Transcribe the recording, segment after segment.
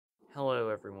Hello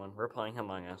everyone, we're playing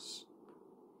Among Us.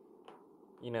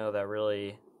 You know, that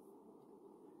really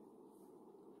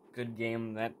good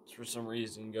game that's for some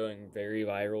reason going very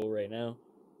viral right now.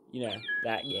 You know,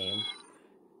 that game.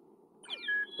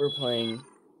 We're playing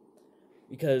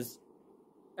because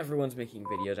everyone's making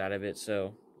videos out of it,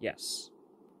 so yes.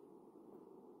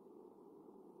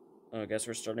 Oh, I guess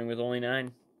we're starting with only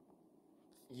 9.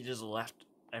 He just left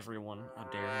everyone. How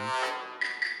dare him.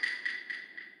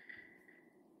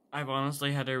 I've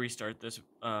honestly had to restart this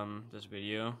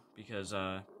video because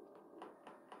for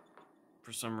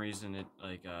some reason it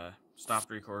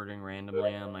stopped recording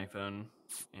randomly on my phone,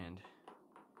 and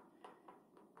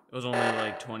it was only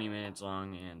like 20 minutes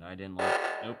long, and I didn't like.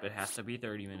 Nope, it has to be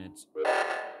 30 minutes.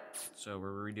 So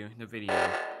we're redoing the video.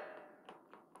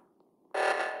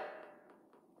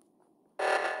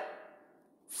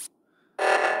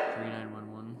 Three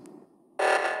 911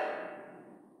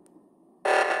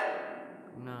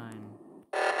 9.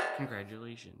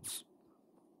 Congratulations.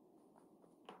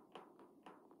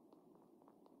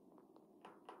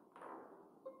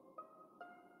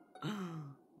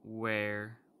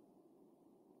 Where?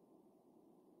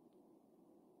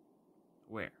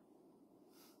 Where?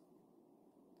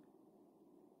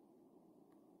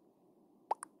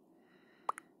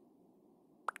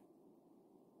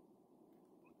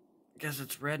 Guess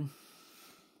it's red.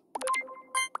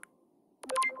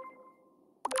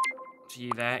 See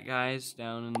that, guys,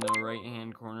 down in the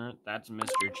right-hand corner? That's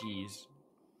Mr. Cheese.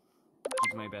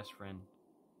 He's my best friend.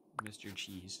 Mr.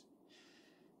 Cheese.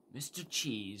 Mr.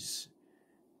 Cheese.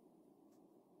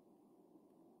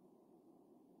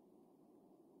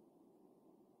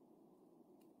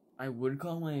 I would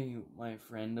call my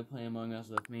friend to play Among Us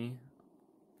with me,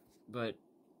 but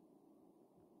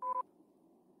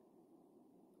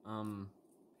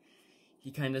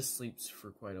he kind of sleeps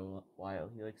for quite a while.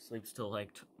 He sleeps till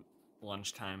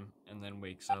lunchtime and then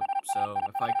wakes up. So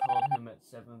if I called him at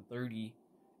 7:30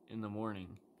 in the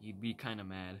morning, he'd be kind of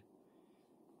mad.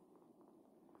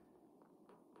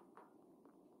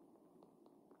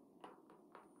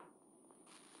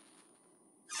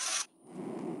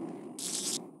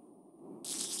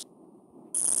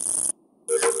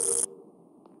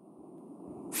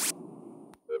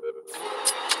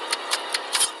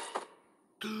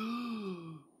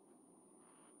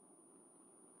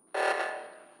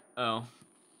 Oh,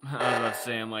 I was about to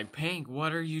say, I'm like, Pink,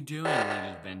 what are you doing? And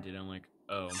he just vented. I'm like,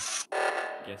 oh,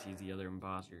 guess he's the other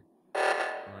imposter. Oh,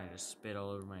 I just spit all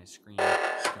over my screen.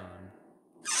 Gone.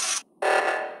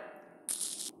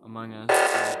 Among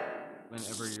Us,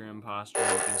 whenever you're an imposter,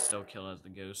 you can still kill as the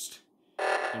ghost.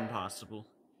 Impossible.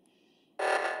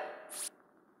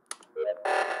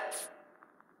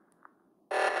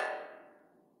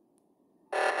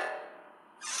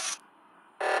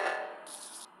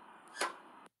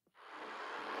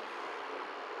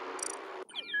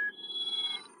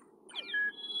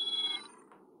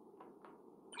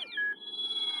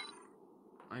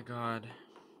 My god.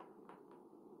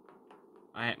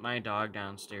 My dog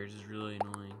downstairs is really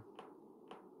annoying.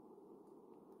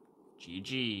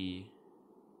 GG.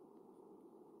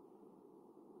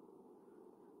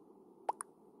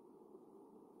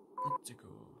 Let's go.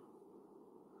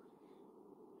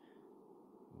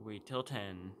 Wait till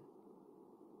 10.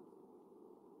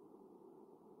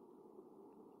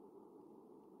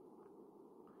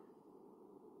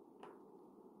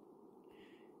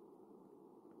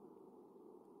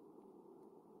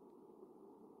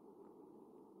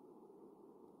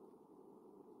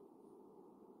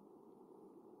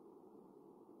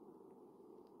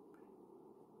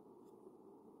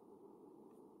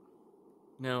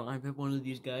 No, I bet one of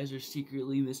these guys are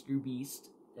secretly Mr. Beast.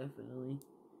 Definitely.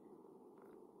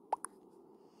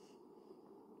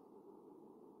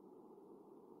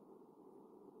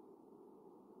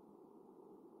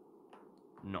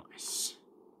 Nice.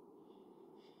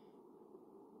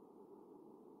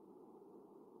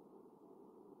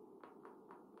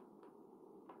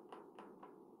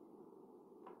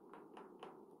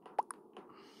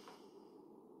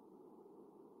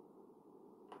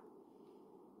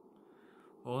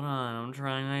 Hold on, I'm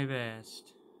trying my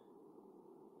best.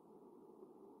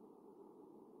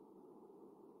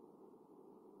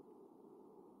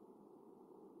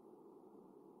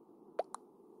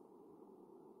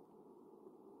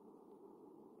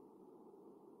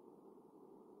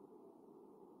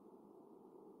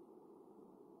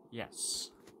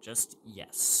 Yes. Just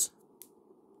yes.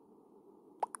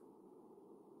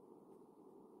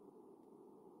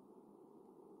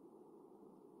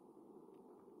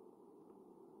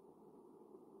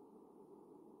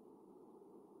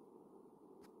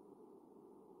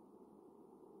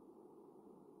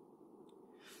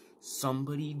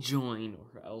 Somebody join,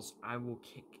 or else I will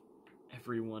kick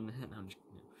everyone.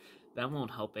 That won't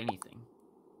help anything.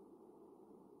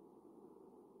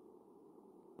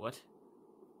 What?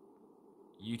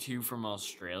 YouTube from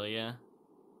Australia?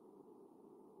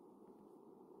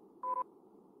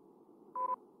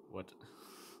 What?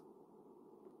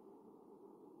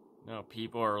 No,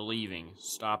 people are leaving.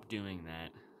 Stop doing that.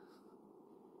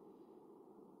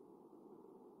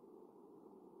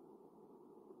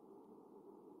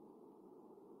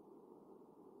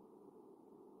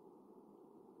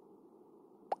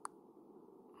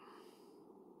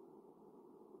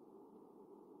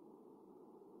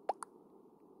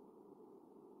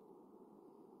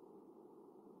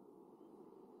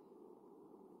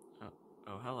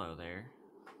 Oh, hello there.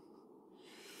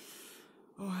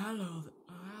 Oh, hello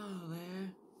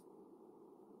there.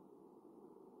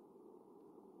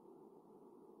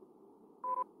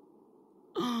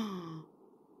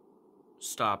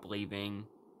 Stop leaving.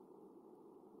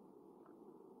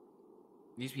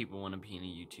 These people want to be in a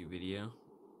YouTube video.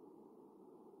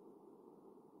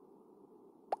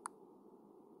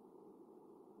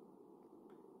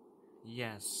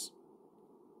 Yes.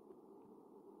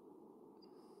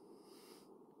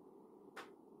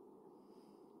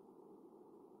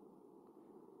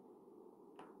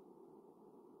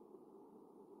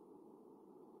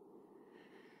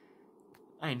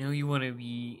 I know you want to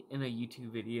be in a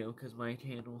YouTube video because my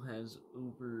channel has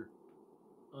over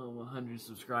 100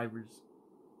 subscribers.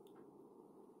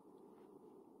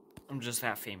 I'm just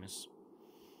that famous.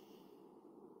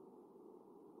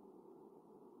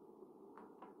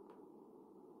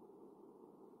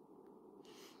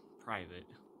 Private.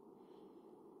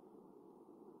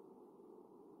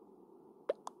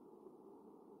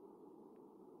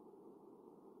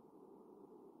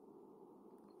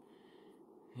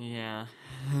 Yeah,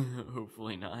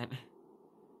 hopefully not.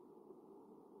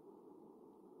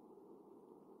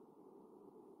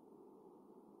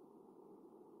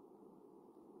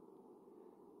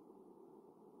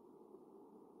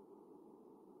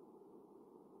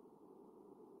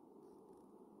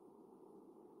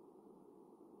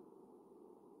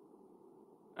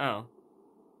 Oh.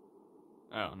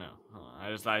 Oh, no. Hold on.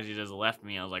 I just thought you just left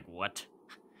me. I was like, what?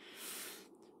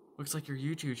 Looks like your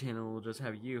YouTube channel will just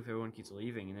have you if everyone keeps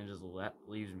leaving and then just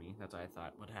leaves me. That's what I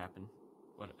thought would happen.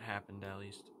 What happened, at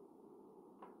least.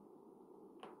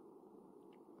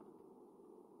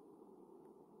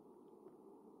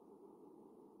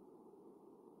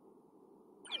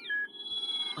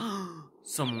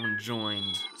 Someone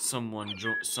joined. Someone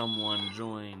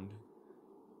joined.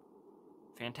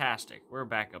 Fantastic. We're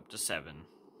back up to 7.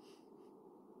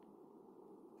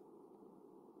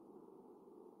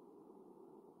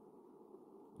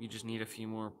 We just need a few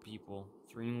more people.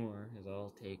 3 more is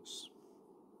all it takes.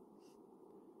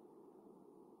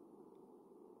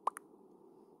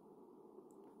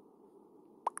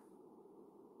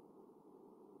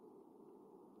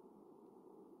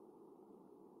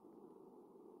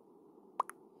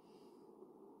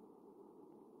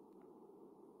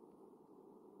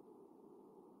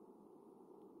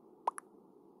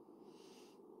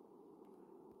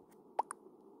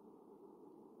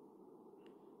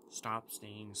 Stop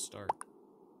staying start.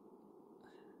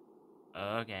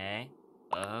 Okay.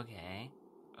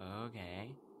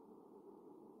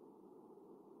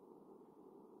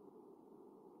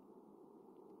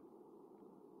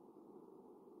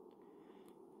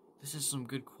 This is some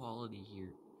good quality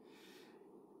here.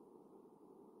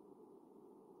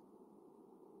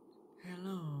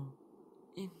 Hello,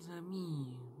 it's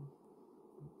me.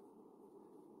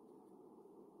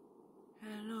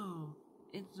 Hello,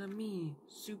 it's me,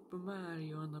 Super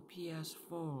Mario on the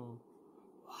PS4.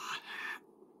 What?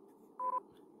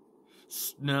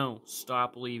 No,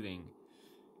 stop leaving.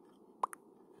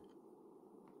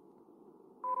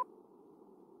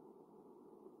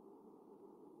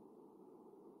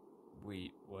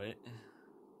 Wait, what?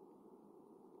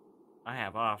 I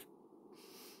have off.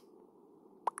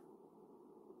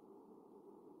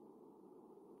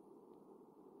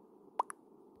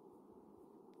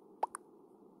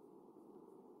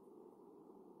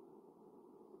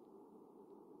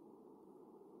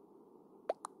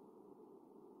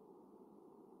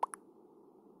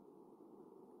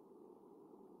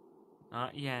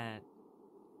 Not yet.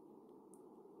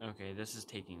 Okay, this is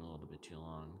taking a little bit too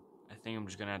long. I think I'm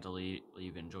just gonna have to leave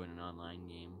and join an online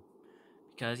game.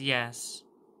 Because, yes.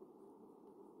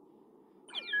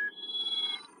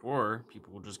 Or,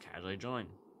 people will just casually join.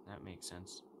 That makes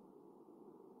sense.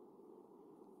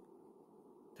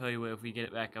 Tell you what, if we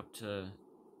get back up to...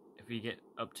 If we get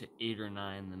up to 8 or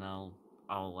 9, then I'll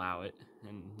allow it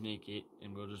and make it,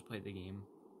 and we'll just play the game.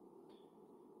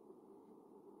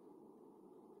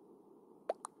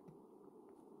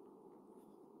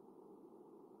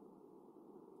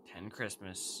 10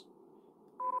 Christmas.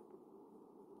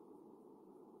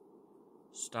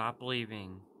 Stop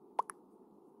leaving.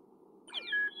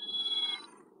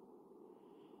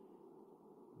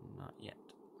 Not yet.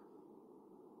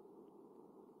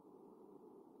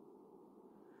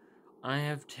 I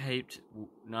have typed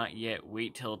not yet,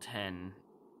 wait till 10,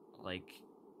 like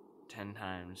 10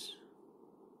 times.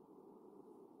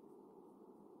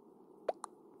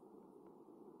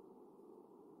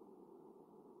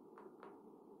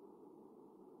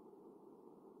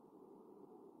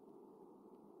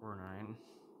 Or 9.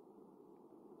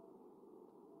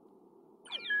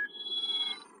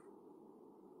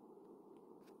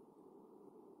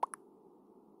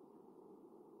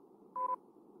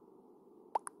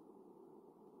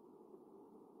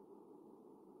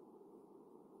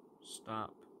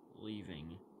 Stop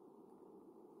leaving.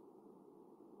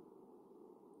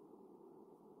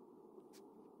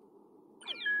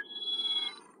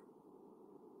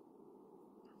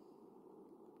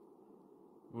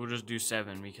 We'll just do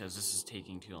 7 because this is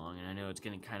taking too long, and I know it's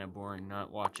getting kind of boring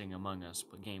not watching Among Us,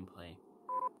 but gameplay.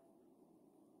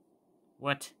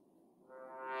 What?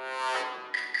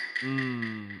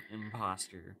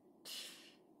 Imposter.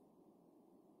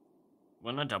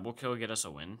 Wouldn't a double kill get us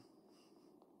a win?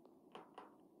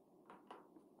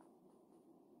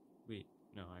 Wait,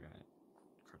 no, I got it.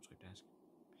 Corrupt swipe task.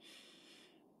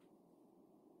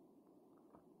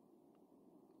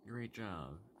 Great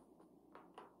job.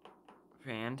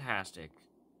 Fantastic.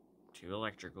 2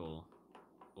 electrical.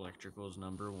 Electrical's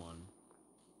number 1.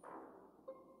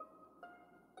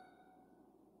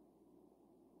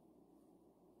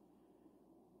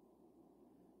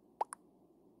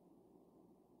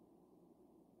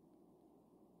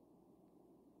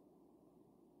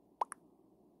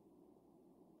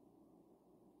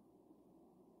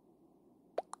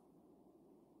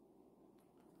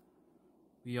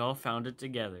 We all found it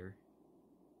together.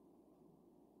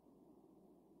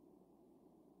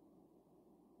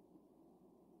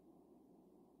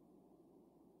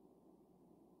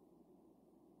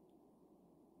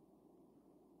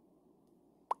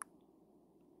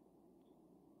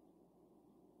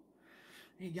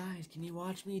 Hey guys, can you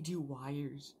watch me do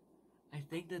wires? I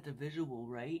think that the visual,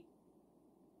 right?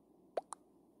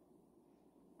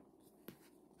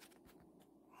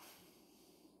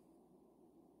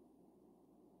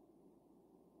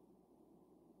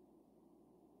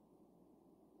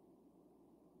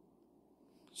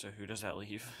 So who does that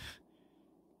leave?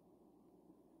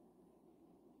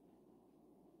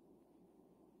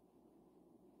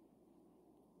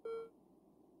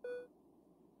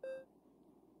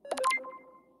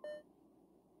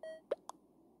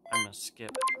 I'm gonna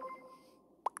skip.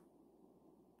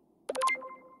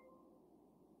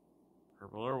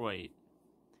 Purple or white?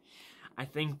 I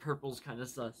think purple's kind of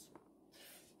sus.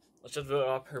 Let's just vote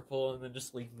off purple and then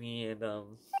just leave me and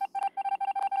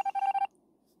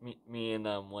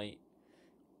white.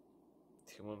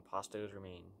 2 imposters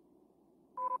remain.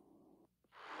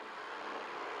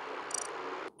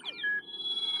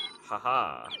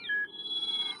 Haha.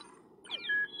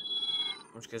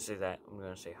 I'm just gonna say that. I'm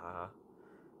gonna say haha.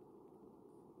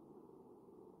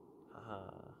 Haha.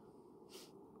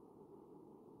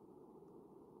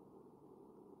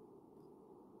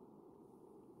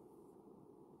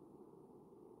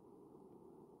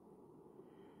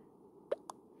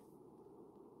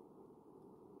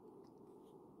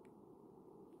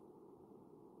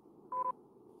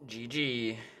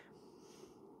 GG.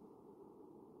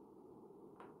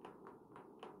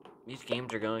 These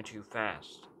games are going too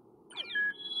fast.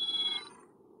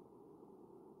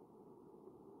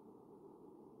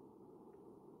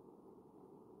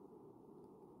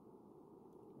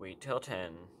 Wait till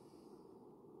 10.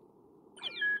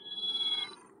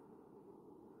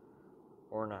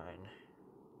 Or 9.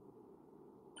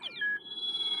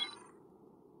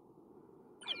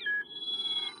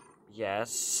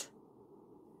 Yes.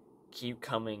 Keep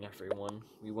coming, everyone.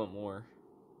 We want more.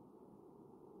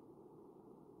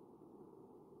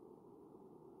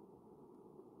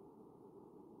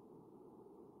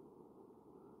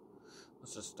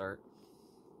 Let's just start.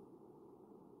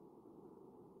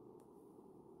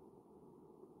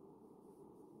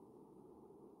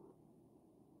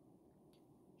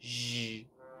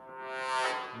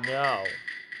 No.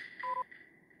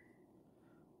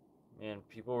 Man,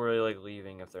 people really like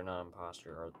leaving if they're not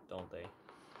imposter, or don't they?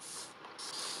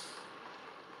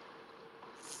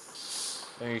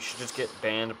 No, you should just get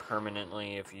banned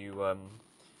permanently if you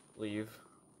leave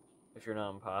if you're not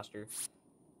imposter.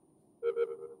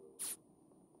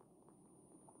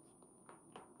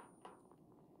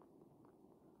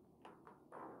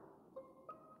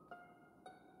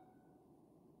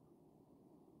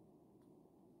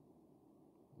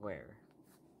 Where?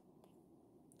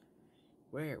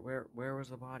 Where was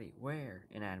the body? Where?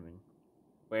 In admin.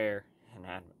 Where? In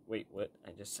admin. Wait, what?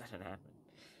 I just said an admin.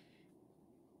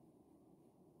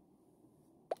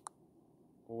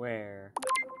 Where?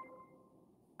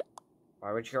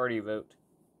 Why would you already vote?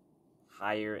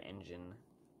 Higher engine.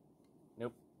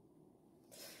 Nope.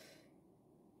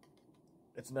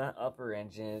 It's not upper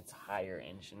engine, it's higher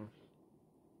engine.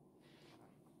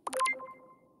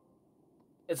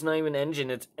 It's not even engine,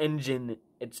 it's engine.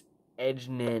 It's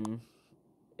Edgenin.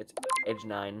 It's Edge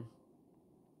 9.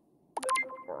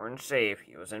 Born safe,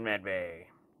 he was in medbay.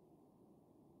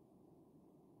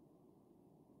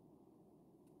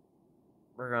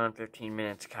 We're gone 15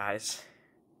 minutes, guys.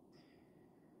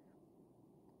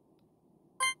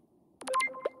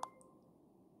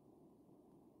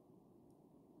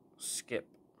 Skip.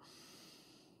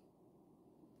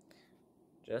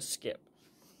 Just skip.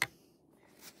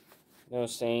 No,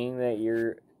 saying that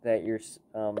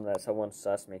someone's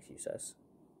sus makes you sus.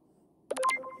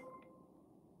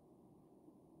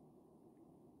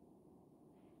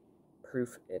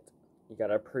 Proof it. You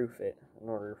gotta proof it in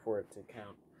order for it to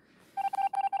count.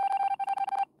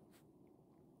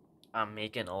 I'm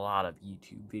making a lot of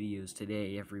YouTube videos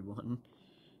today, everyone.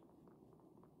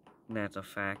 And that's a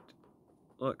fact.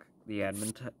 Look, the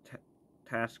admin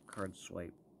task card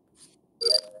swipe.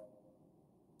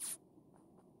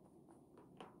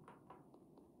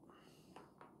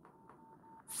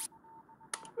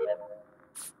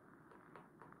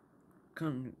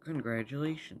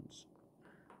 Congratulations.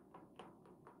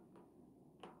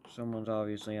 Someone's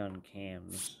obviously on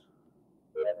cams.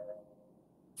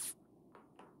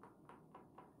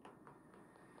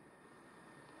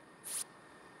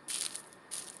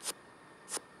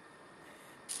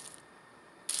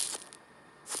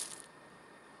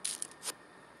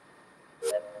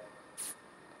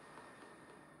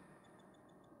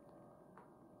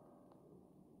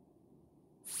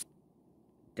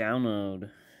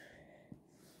 Download.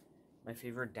 My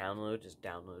favorite download is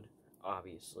download,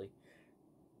 obviously.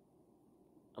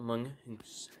 Among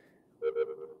Us.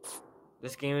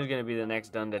 This game is gonna be the next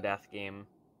done to death game.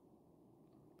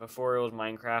 Before it was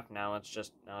Minecraft, now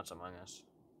it's Among Us.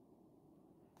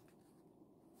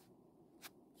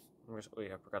 Oh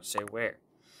yeah, I forgot to say where.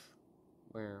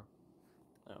 Where?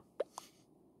 Oh.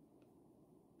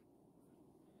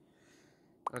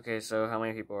 Okay, so how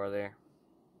many people are there?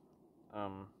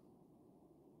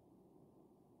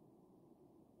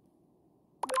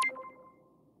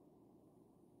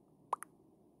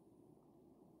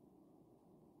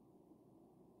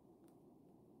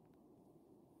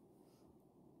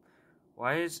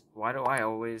 Why do I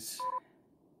always...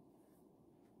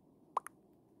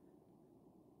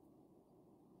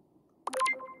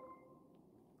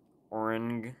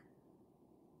 Orange.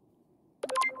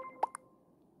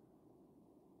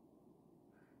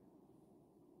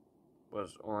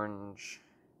 Was orange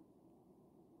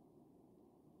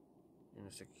in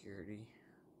security?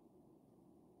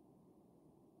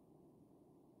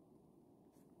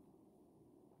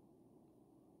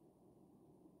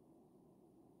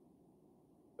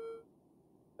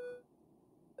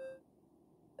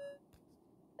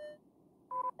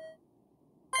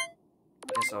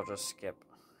 Guess I'll just skip.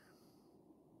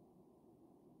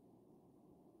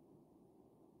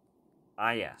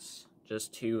 Ah, yes.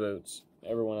 Just 2 votes.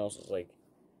 Everyone else is like,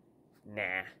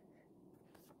 nah.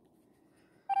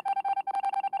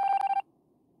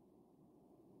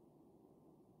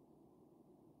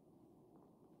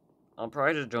 I'll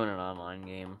probably just join an online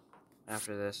game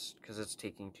after this, because it's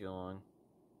taking too long.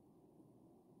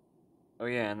 Oh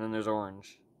yeah, and then there's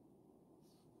orange.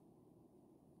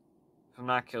 If I'm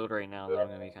not killed right now, then I'm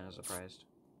going to be kind of surprised.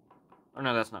 Oh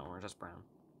no, that's not orange, that's brown.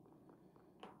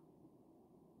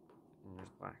 And there's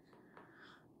black.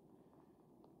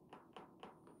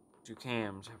 2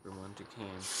 cams, everyone, 2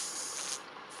 cams.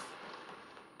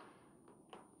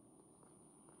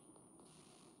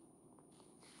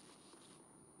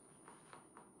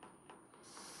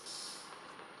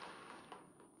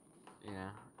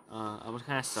 Yeah, I was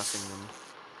kind of sussing them.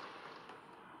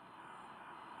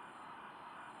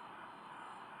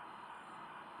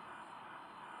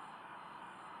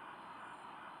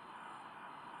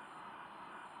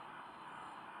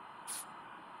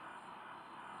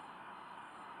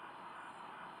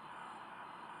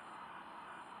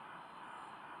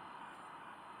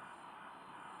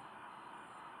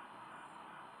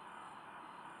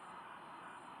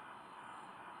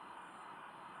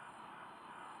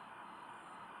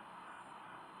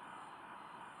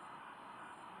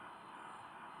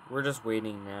 We're just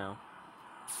waiting now.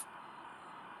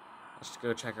 Let's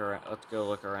go check around. Let's go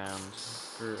look around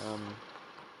for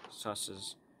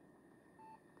susses.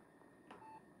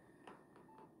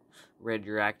 Red,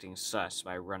 you're acting sus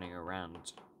by running around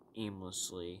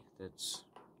aimlessly. That's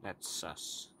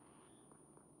sus.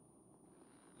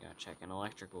 Yeah, check in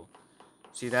electrical.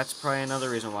 See, that's probably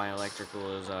another reason why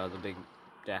electrical is the big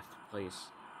death place.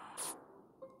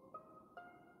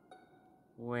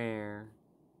 Where?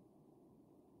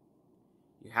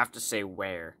 You have to say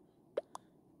where.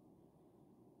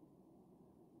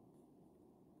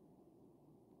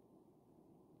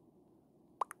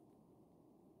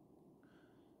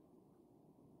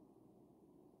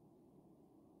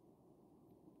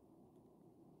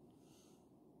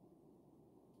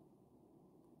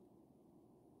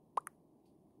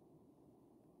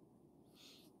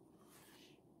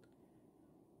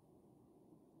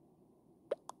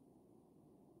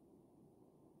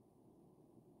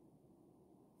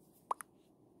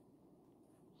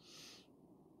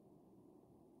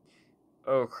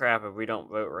 Oh crap, if we don't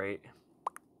vote right.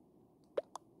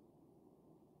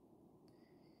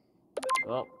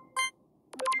 Well.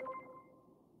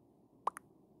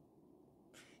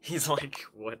 He's like,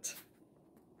 what?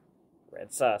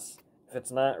 Red sus. If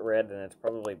it's not red, then it's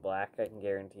probably black, I can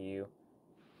guarantee you.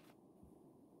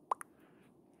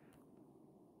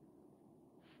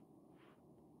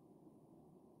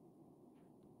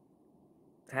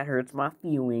 That hurts my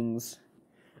feelings.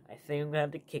 I think I'm gonna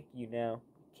have to kick you now.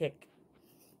 Kick.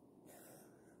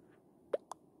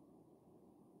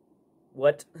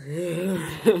 What?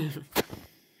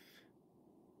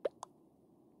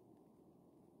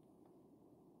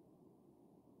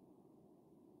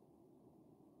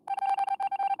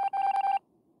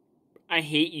 I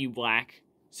hate you, Black.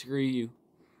 Screw you.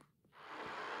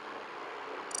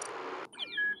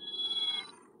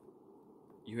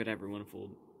 You had everyone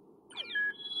fooled.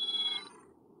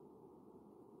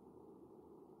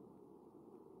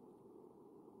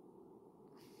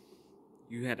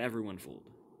 You had everyone fooled.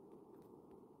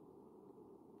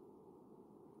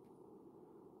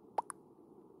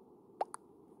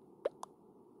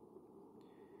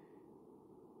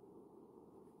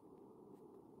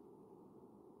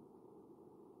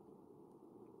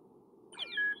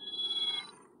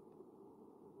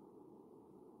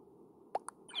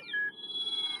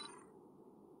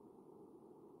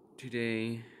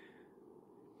 Today...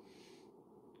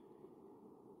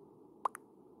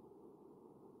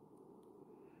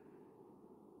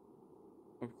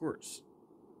 Of course.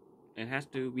 It has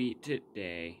to be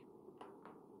today.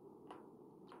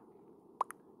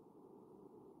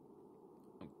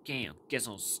 Okay, I guess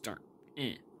I'll start.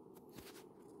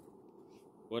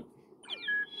 What?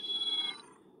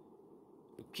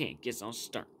 Okay, guess I'll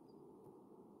start.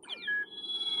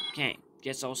 Okay,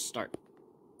 guess I'll start.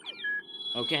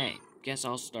 Okay, guess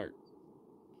I'll start.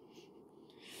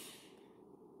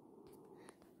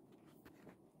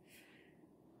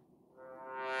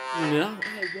 No,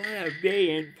 I wanna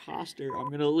be an imposter. I'm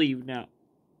gonna leave now.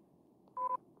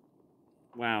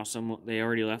 Wow, they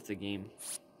already left the game.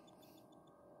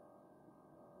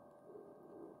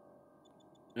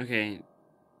 Okay,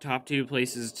 top 2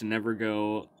 places to never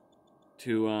go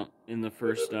to in the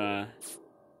first for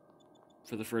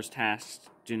the first task.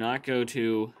 Do not go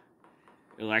to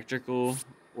electrical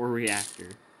or reactor.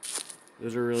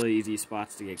 Those are really easy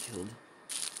spots to get killed.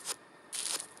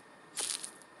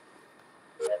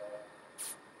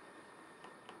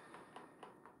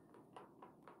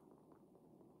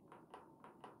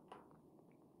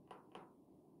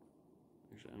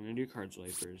 Actually, I'm gonna do card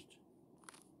swipe first.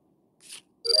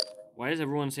 Why does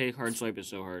everyone say card swipe is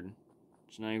so hard?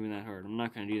 It's not even that hard. I'm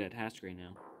not gonna do that task right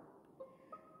now.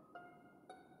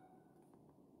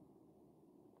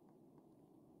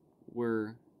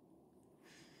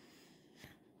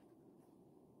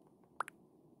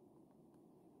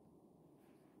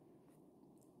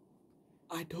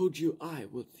 I told you I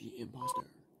was the imposter.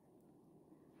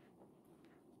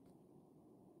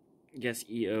 Guess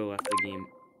EO left the game.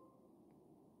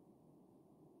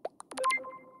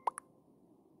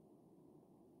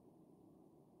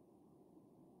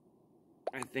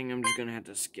 I think I'm just gonna have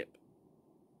to skip.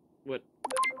 What?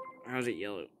 How's it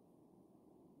yellow?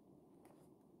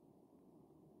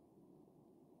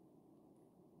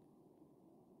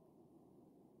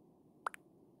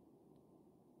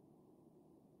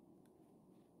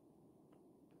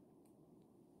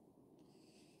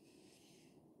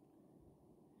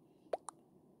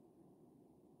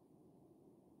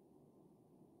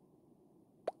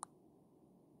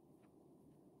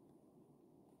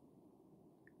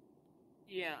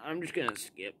 Yeah, I'm just gonna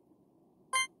skip.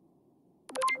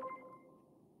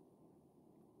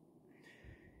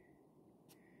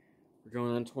 We're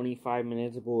going on 25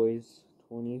 minutes, boys.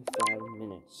 25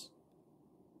 minutes.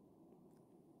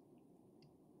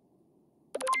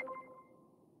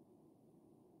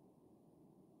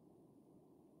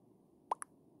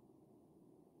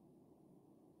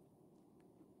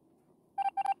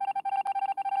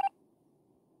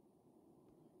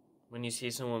 When you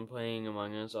see someone playing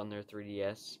Among Us on their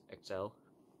 3DS XL,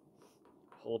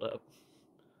 hold up.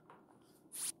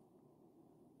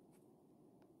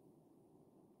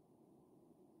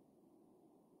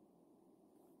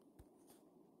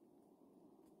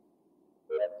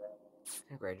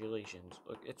 Congratulations.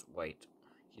 Look, it's white.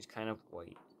 He's kind of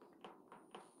white.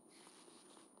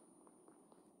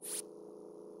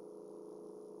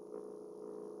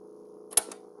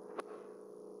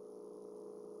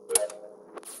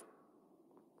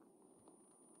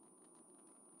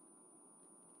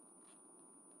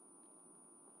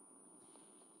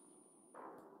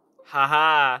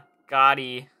 Haha,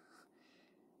 Gotti.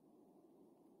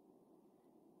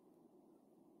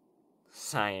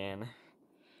 Cyan.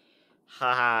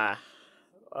 Haha.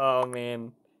 Oh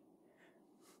man.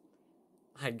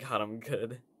 I got him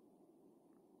good.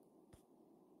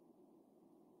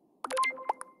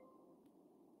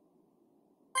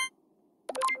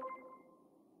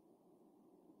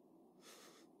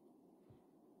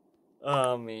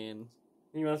 Oh man.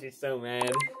 He must be so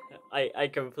mad. I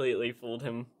completely fooled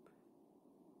him.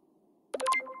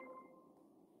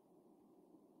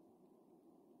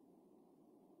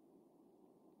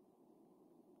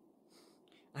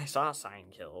 I saw a sign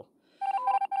kill.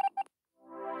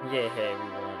 Yeah, hey, we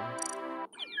won.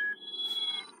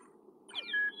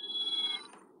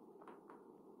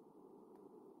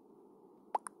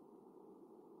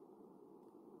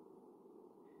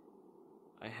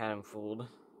 I had him fooled.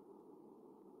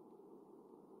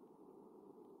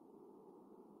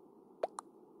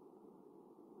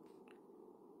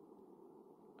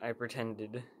 I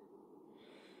pretended.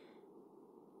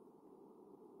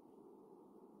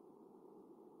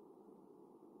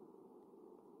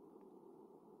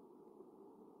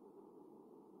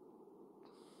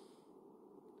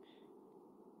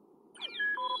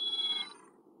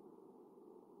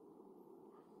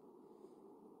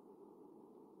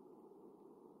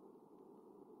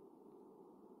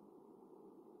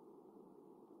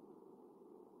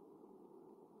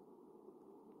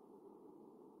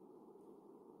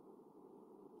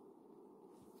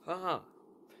 Haha.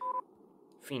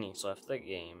 Phoenix left the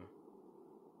game.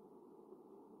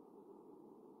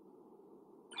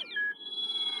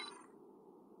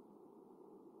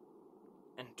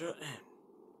 Enter in.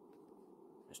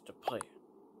 Mr. Player.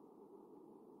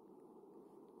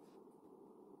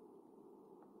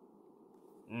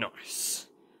 Nice.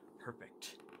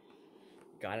 Perfect.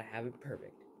 Gotta have it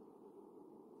perfect.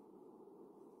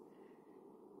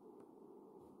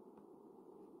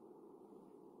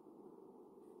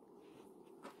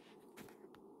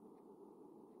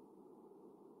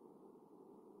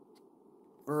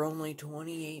 We're only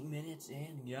 28 minutes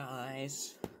in,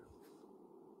 guys.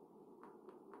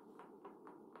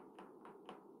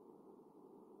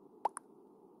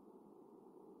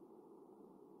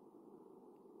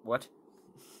 What?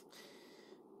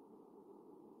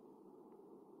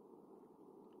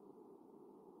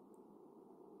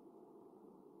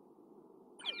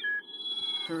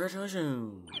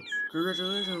 Congratulations!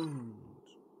 Congratulations!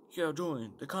 You have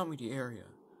joined the comedy area.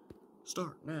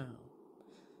 Start now.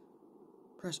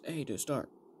 Press A to start.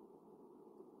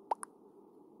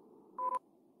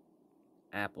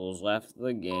 Apple's left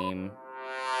the game.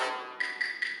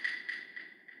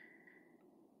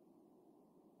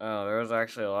 Oh, there was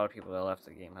actually a lot of people that left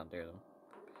the game. How dare them?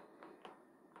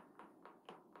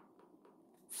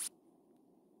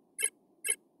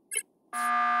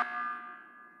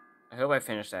 I hope I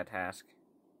finished that task.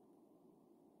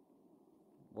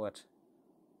 What?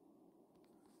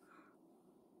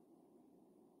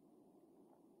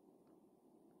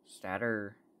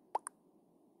 Statter.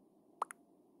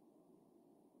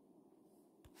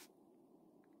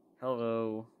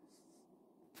 Hello.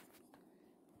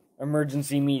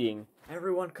 Emergency meeting.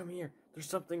 Everyone come here. There's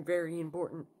something very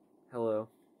important. Hello.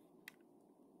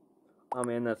 Oh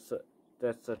man, that's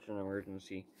such an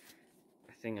emergency.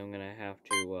 I think I'm gonna have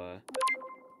to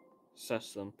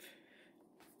suss them.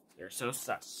 They're so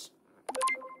sus.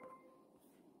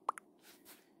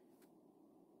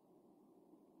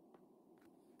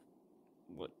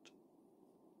 What?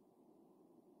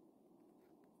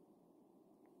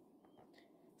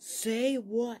 Say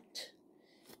what?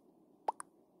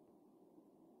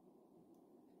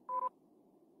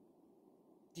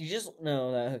 You just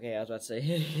no. Okay, I was about to say.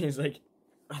 He's like,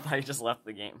 I thought he just left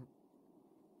the game.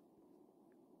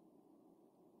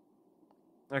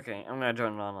 Okay, I'm gonna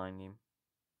join an online game.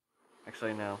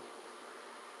 Actually, no.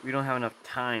 We don't have enough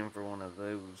time for one of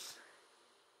those.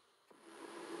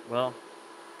 Well,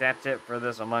 that's it for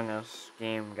this Among Us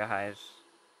game, guys.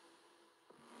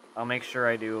 I'll make sure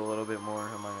I do a little bit more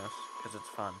Among Us, because it's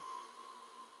fun.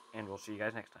 And we'll see you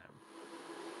guys next time.